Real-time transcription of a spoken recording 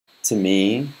to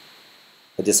me,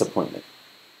 a disappointment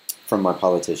from my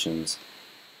politicians.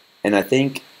 And I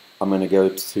think I'm going to go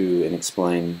to and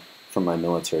explain from my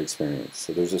military experience.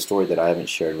 So there's a story that I haven't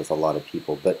shared with a lot of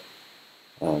people, but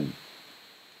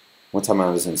one time I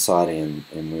was in Saudi and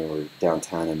we were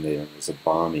downtown and there was a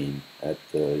bombing at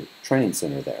the training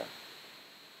center there.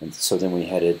 And so then we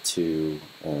headed to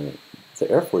the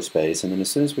Air Force Base, and then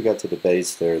as soon as we got to the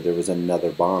base there was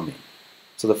another bombing.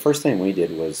 So the first thing we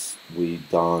did was we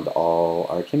donned all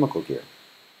our chemical gear,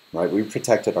 right? We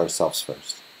protected ourselves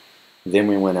first. Then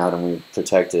we went out and we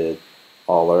protected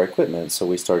all our equipment. So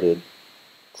we started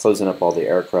closing up all the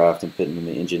aircraft and putting in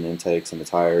the engine intakes and the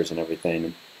tires and everything.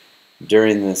 And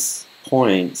during this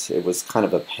point, it was kind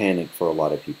of a panic for a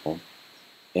lot of people.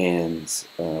 And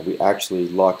we actually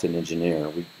locked an engineer.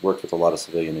 We worked with a lot of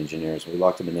civilian engineers. We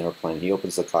locked him in the airplane. He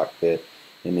opens the cockpit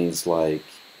and he's like,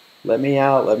 let me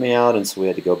out, let me out. And so we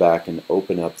had to go back and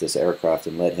open up this aircraft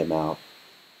and let him out.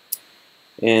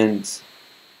 And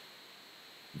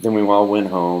then we all went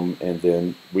home, and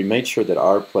then we made sure that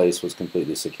our place was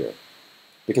completely secure,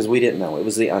 because we didn't know. It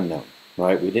was the unknown,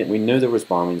 right? We knew there was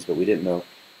bombings, but we didn't know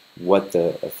what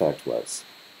the effect was.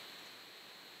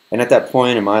 And at that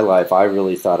point in my life, I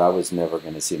really thought I was never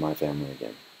going to see my family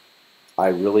again. I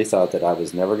really thought that I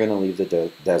was never going to leave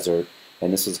the desert,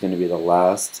 and this was going to be the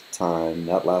last time,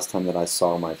 that last time that I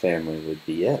saw my family would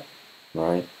be it,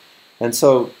 right? And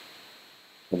so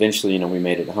eventually, we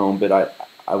made it home, but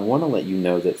I want to let you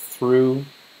know that through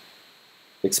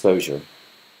exposure,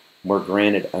 we're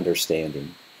granted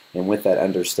understanding. And with that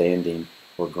understanding,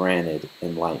 we're granted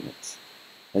enlightenment.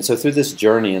 And so through this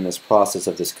journey and this process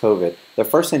of this COVID, the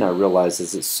first thing I realized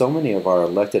is that so many of our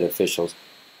elected officials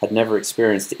had never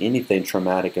experienced anything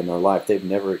traumatic in their life. They've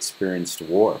never experienced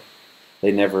war.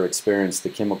 They never experienced the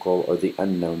chemical or the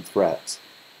unknown threats.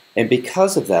 And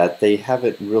because of that, they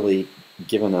haven't really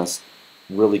given us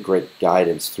really great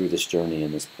guidance through this journey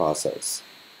and this process.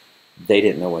 They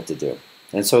didn't know what to do.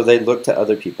 And so they looked to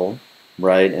other people,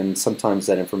 right? And sometimes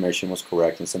that information was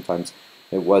correct and sometimes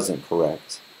it wasn't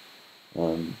correct.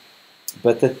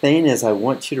 But the thing is, I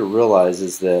want you to realize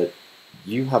is that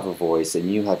you have a voice and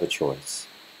you have a choice.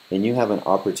 And you have an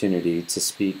opportunity to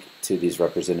speak to these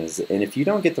representatives. And if you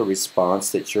don't get the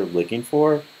response that you're looking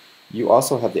for, you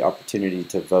also have the opportunity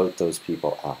to vote those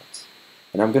people out.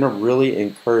 And I'm going to really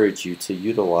encourage you to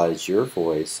utilize your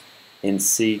voice and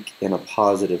seek in a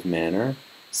positive manner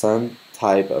some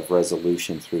type of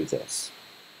resolution through this.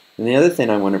 And the other thing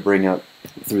I want to bring up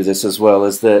through this as well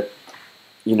is that,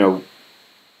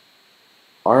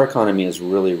 our economy is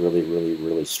really, really, really,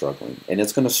 really struggling. And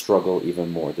it's going to struggle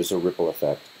even more. There's a ripple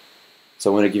effect.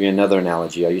 So I want to give you another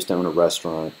analogy. I used to own a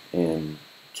restaurant in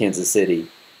Kansas City,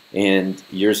 and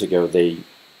years ago they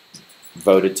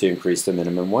voted to increase the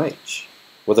minimum wage.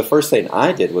 Well, the first thing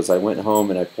I did was I went home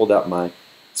and I pulled out my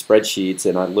spreadsheets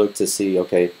and I looked to see,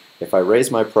 okay, if I raise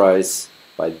my price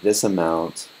by this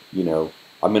amount, I'm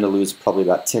going to lose probably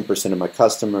about 10% of my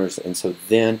customers, and so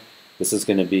then this is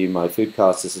going to be my food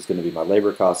costs, this is going to be my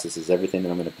labor costs, this is everything that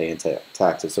I'm going to pay in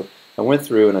taxes. So I went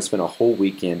through and I spent a whole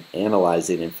weekend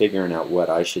analyzing and figuring out what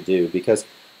I should do, because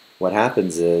what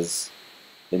happens is,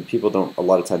 and people don't a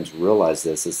lot of times realize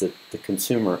this, is that the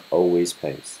consumer always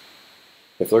pays.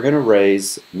 If they're going to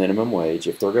raise minimum wage,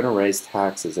 if they're going to raise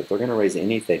taxes, if they're going to raise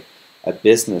anything, a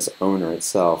business owner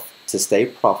itself, to stay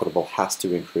profitable, has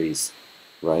to increase,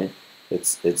 right?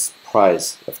 It's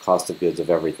price of cost of goods of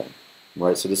everything,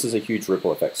 right? So this is a huge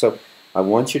ripple effect. So I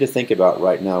want you to think about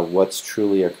right now what's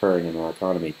truly occurring in our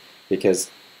economy, because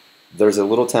there's a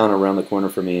little town around the corner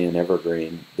from me in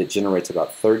Evergreen that generates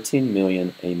about $13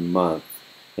 million a month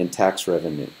in tax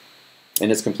revenue,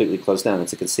 and it's completely closed down.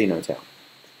 It's a casino town.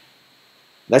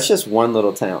 That's just one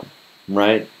little town,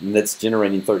 right? And that's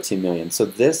generating $13 million. So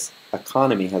this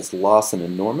economy has lost an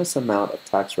enormous amount of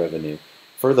tax revenue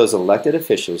for those elected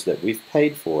officials that we've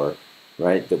paid for,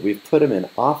 right? That we've put them in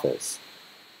office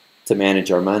to manage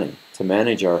our money, to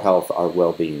manage our health, our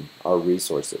well-being, our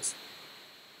resources.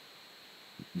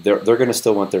 They're going to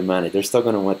still want their money. They're still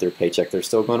going to want their paycheck. They're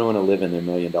still going to want to live in their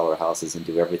million-dollar houses and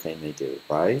do everything they do,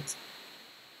 right?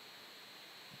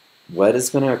 What is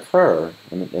going to occur,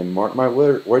 and mark my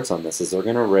words on this, is they're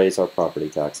going to raise our property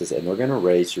taxes, and they're going to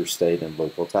raise your state and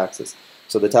local taxes.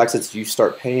 So the taxes you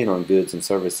start paying on goods and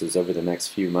services over the next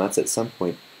few months, at some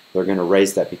point, they're going to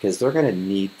raise that, because they're going to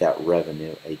need that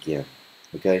revenue again,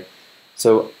 okay?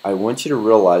 So I want you to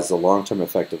realize the long-term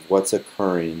effect of what's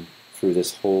occurring through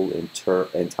this whole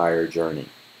entire journey.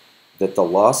 That the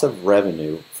loss of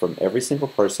revenue from every single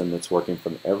person that's working,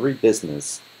 from every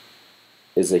business,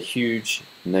 is a huge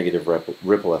negative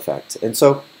ripple effect. And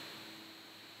so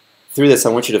through this, I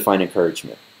want you to find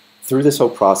encouragement. through this whole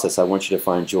process, I want you to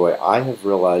find joy. I have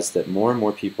realized that more and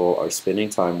more people are spending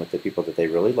time with the people that they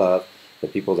really love, the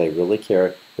people they really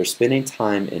care. They're spending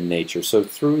time in nature. So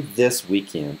through this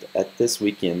weekend,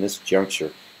 this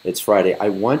juncture, it's Friday, I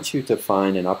want you to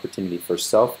find an opportunity for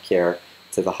self-care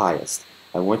to the highest.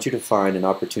 I want you to find an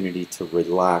opportunity to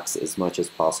relax as much as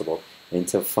possible and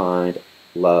to find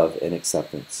love and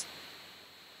acceptance.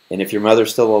 And if your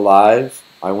mother's still alive,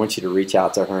 I want you to reach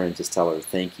out to her and just tell her,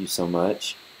 thank you so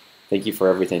much. Thank you for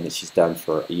everything that she's done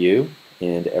for you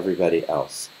and everybody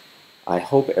else. I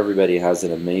hope everybody has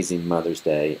an amazing Mother's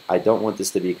Day. I don't want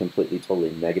this to be completely, totally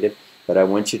negative, but I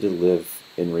want you to live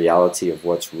in reality of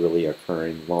what's really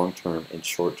occurring long-term and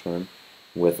short-term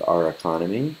with our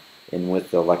economy and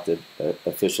with the elected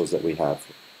officials that we have.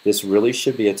 This really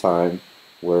should be a time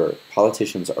where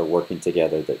politicians are working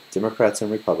together, that Democrats and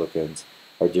Republicans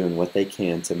are doing what they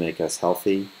can to make us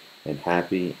healthy and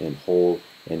happy and whole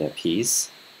and at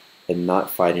peace, and not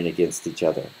fighting against each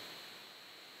other.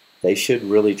 They should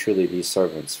really truly be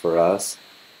servants for us.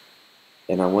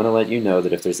 And I want to let you know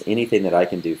that if there's anything that I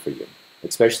can do for you,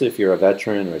 especially if you're a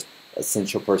veteran or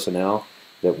essential personnel,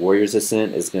 that Warriors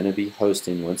Ascent is going to be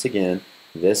hosting once again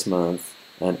this month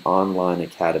an online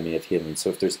Academy of Healing. So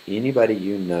if there's anybody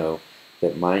you know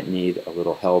that might need a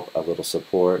little help, a little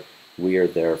support, we are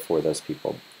there for those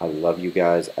people. I love you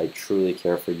guys. I truly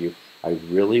care for you. I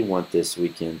really want this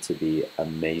weekend to be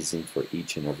amazing for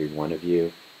each and every one of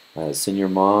you. Send your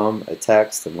mom a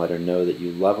text and let her know that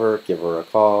you love her. Give her a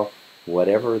call.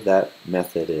 Whatever that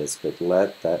method is, but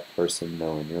let that person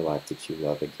know in your life that you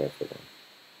love and care for them.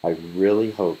 I really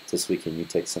hope this weekend you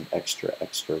take some extra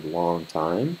long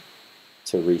time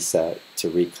to reset,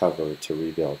 to recover, to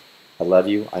rebuild. I love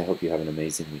you. I hope you have an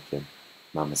amazing weekend.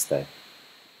 Namaste.